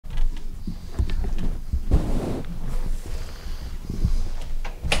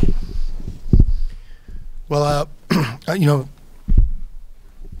Well,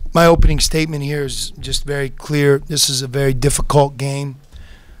 my opening statement here is just very clear. This is a very difficult game.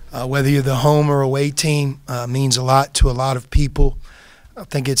 Whether you're the home or away team means a lot to a lot of people. I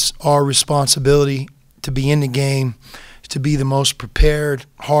think it's our responsibility to be in the game, to be the most prepared,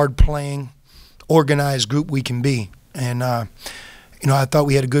 hard-playing, organized group we can be. And, I thought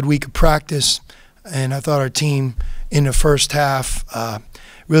we had a good week of practice, and I thought our team in the first half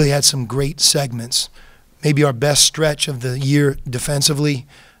really had some great segments. Maybe our best stretch of the year defensively,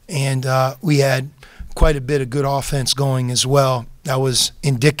 and we had quite a bit of good offense going as well. That was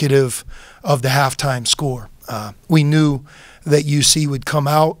indicative of the halftime score. We knew that UC would come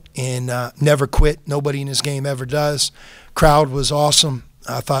out and never quit. Nobody in this game ever does. Crowd was awesome.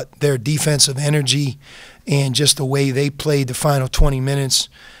 I thought their defensive energy and just the way they played the final 20 minutes,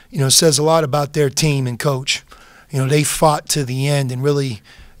 says a lot about their team and coach. They fought to the end and really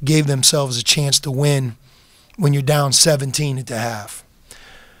gave themselves a chance to win when you're down 17 at the half.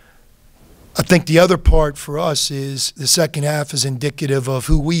 I think the other part for us is the second half is indicative of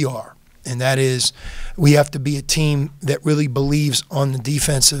who we are, and that is we have to be a team that really believes on the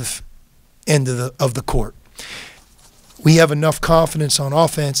defensive end of the court. We have enough confidence on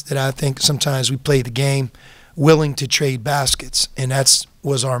offense that I think sometimes we play the game willing to trade baskets, and that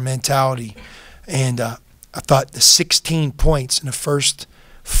was our mentality. And I thought the 16 points in the first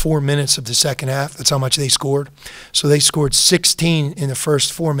 4 minutes of the second half, that's how much they scored. So they scored 16 in the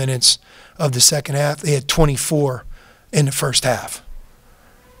first 4 minutes of the second half. They had 24 in the first half.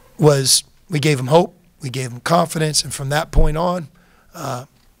 We gave them hope, we gave them confidence, and from that point on,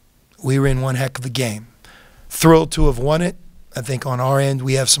 we were in one heck of a game. Thrilled to have won it. I think on our end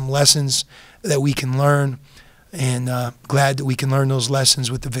we have some lessons that we can learn, and glad that we can learn those lessons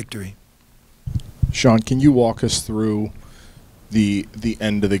with the victory. Sean, can you walk us through the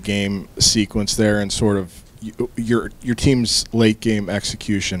end of the game sequence there and sort of your team's late game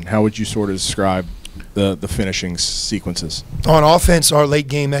execution? How would you sort of describe the finishing sequences? On offense, our late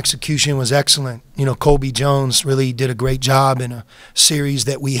game execution was excellent. Colby Jones really did a great job in a series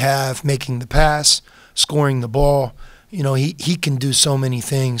that we have, making the pass, scoring the ball. He can do so many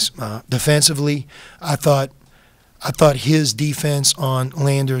things. Defensively, I thought his defense on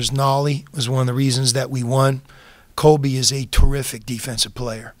Lander's nollie was one of the reasons that we won. Colby is a terrific defensive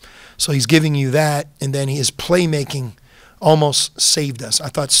player. So he's giving you that, and then his playmaking almost saved us. I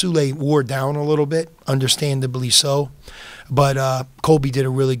thought Sule wore down a little bit, understandably so, but Colby did a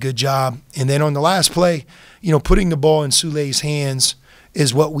really good job. And then on the last play, putting the ball in Sule's hands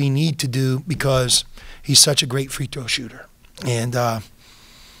is what we need to do because he's such a great free throw shooter. And, I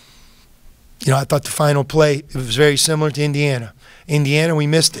thought the final play, it was very similar to Indiana. Indiana, we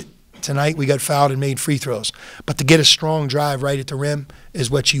missed it. Tonight we got fouled and made free throws. But to get a strong drive right at the rim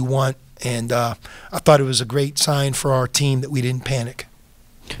is what you want. And I thought it was a great sign for our team that we didn't panic.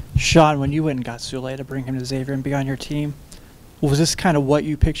 Sean, when you went and got Sule to bring him to Xavier and be on your team, was this kind of what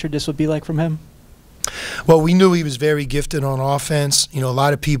you pictured this would be like from him? Well, we knew he was very gifted on offense. A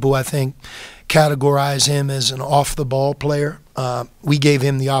lot of people, I think, categorize him as an off-the-ball player. We gave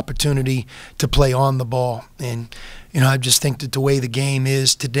him the opportunity to play on the ball. And, I just think that the way the game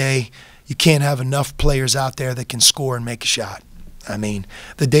is today, you can't have enough players out there that can score and make a shot. I mean,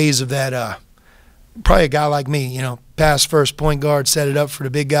 the days of that, probably a guy like me, pass first, point guard, set it up for the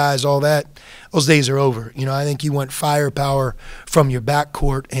big guys, all that, those days are over. I think you want firepower from your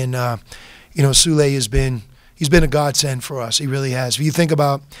backcourt. And, Sule he's been a godsend for us. He really has. If you think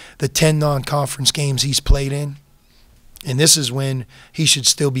about the 10 non-conference games he's played in, and this is when he should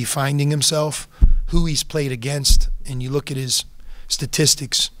still be finding himself, who he's played against, and you look at his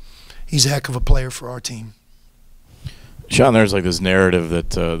statistics, he's a heck of a player for our team. Sean, there's like this narrative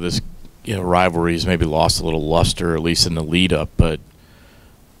that this rivalry's maybe lost a little luster, at least in the lead-up, but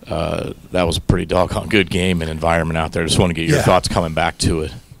that was a pretty doggone good game and environment out there. Just want to get your thoughts coming back to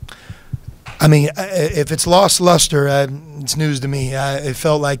it. I mean, if it's lost luster, it's news to me. It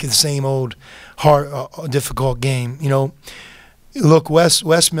felt like the same old hard, difficult game. Look,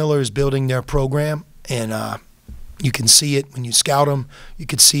 Wes Miller is building their program, and you can see it when you scout him. You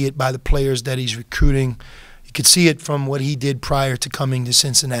could see it by the players that he's recruiting. You could see it from what he did prior to coming to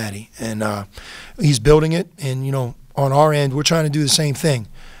Cincinnati. And he's building it, and, on our end, we're trying to do the same thing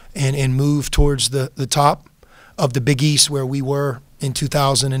and move towards the top of the Big East where we were in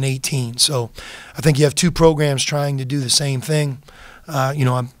 2018. So I think you have two programs trying to do the same thing. I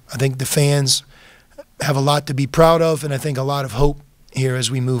think the fans have a lot to be proud of, and I think a lot of hope here as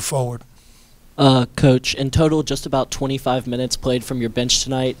we move forward. Coach, in total, just about 25 minutes played from your bench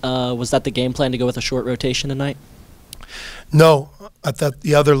tonight. Was that the game plan to go with a short rotation tonight? No, I thought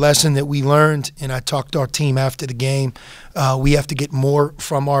the other lesson that we learned, and I talked to our team after the game, we have to get more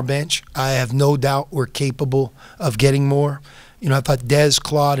from our bench. I have no doubt we're capable of getting more. You know, I thought Dez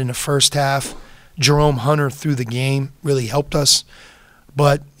Claude in the first half, Jerome Hunter through the game really helped us.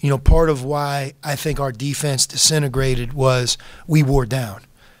 But, you know, part of why I think our defense disintegrated was we wore down.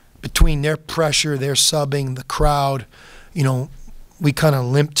 Between their pressure, their subbing, the crowd, you know, we kind of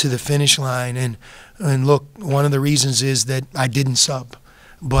limped to the finish line. And look, one of the reasons is that I didn't sub.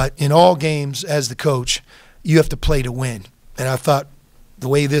 But in all games, as the coach, you have to play to win. And I thought the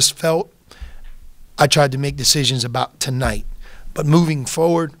way this felt, I tried to make decisions about tonight. But moving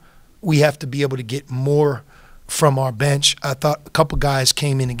forward, we have to be able to get more from our bench. I thought a couple guys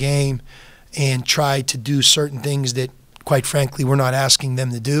came in the game and tried to do certain things that, quite frankly, we're not asking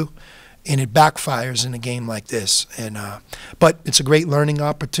them to do. And it backfires in a game like this. But it's a great learning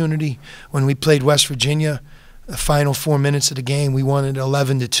opportunity. When we played West Virginia, the final 4 minutes of the game, we won it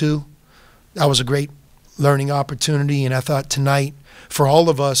 11-2. That was a great learning opportunity. And I thought tonight, for all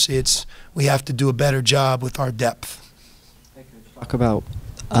of us, we have to do a better job with our depth. Talk about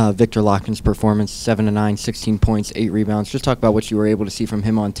Victor Lockman's performance, 7-9, 16 points, 8 rebounds. Just talk about what you were able to see from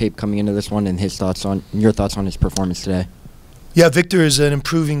him on tape coming into this one and your thoughts on his performance today. Yeah, Victor is an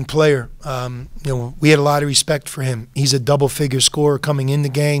improving player. You know, we had a lot of respect for him. He's a double-figure scorer coming in the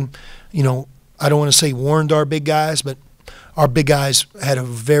game. You know, I don't want to say warned our big guys, but our big guys had a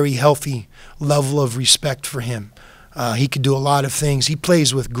very healthy level of respect for him. He could do a lot of things. He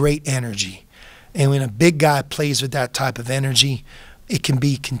plays with great energy. And when a big guy plays with that type of energy, it can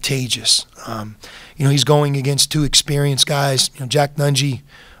be contagious. You know, he's going against two experienced guys. You know, Jack Nungy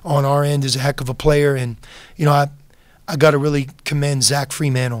on our end is a heck of a player. And, you know, I got to really commend Zach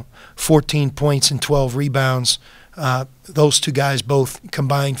Fremantle, 14 points and 12 rebounds. Those two guys both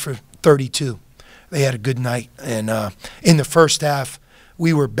combined for 32. They had a good night. And in the first half,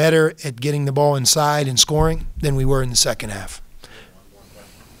 we were better at getting the ball inside and scoring than we were in the second half.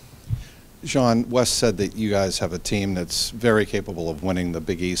 Sean, Wes said that you guys have a team that's very capable of winning the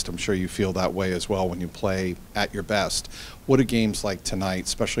Big East. I'm sure you feel that way as well when you play at your best. What do games like tonight,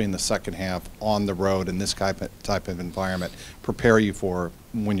 especially in the second half, on the road in this type of environment, prepare you for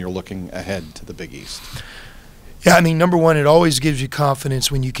when you're looking ahead to the Big East? Yeah, I mean, number one, it always gives you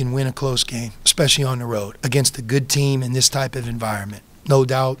confidence when you can win a close game, especially on the road, against a good team in this type of environment. No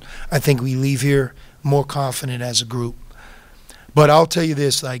doubt, I think we leave here more confident as a group. But I'll tell you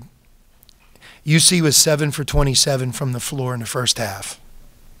this, like, UC was 7 for 27 from the floor in the first half.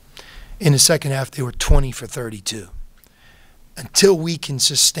 In the second half, they were 20 for 32. Until we can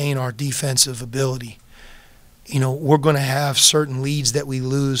sustain our defensive ability, you know, we're going to have certain leads that we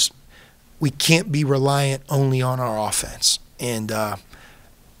lose. We can't be reliant only on our offense. And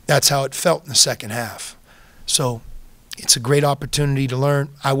that's how it felt in the second half. So it's a great opportunity to learn.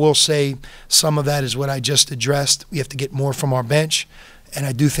 I will say some of that is what I just addressed. We have to get more from our bench. And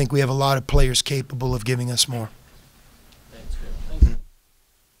I do think we have a lot of players capable of giving us more.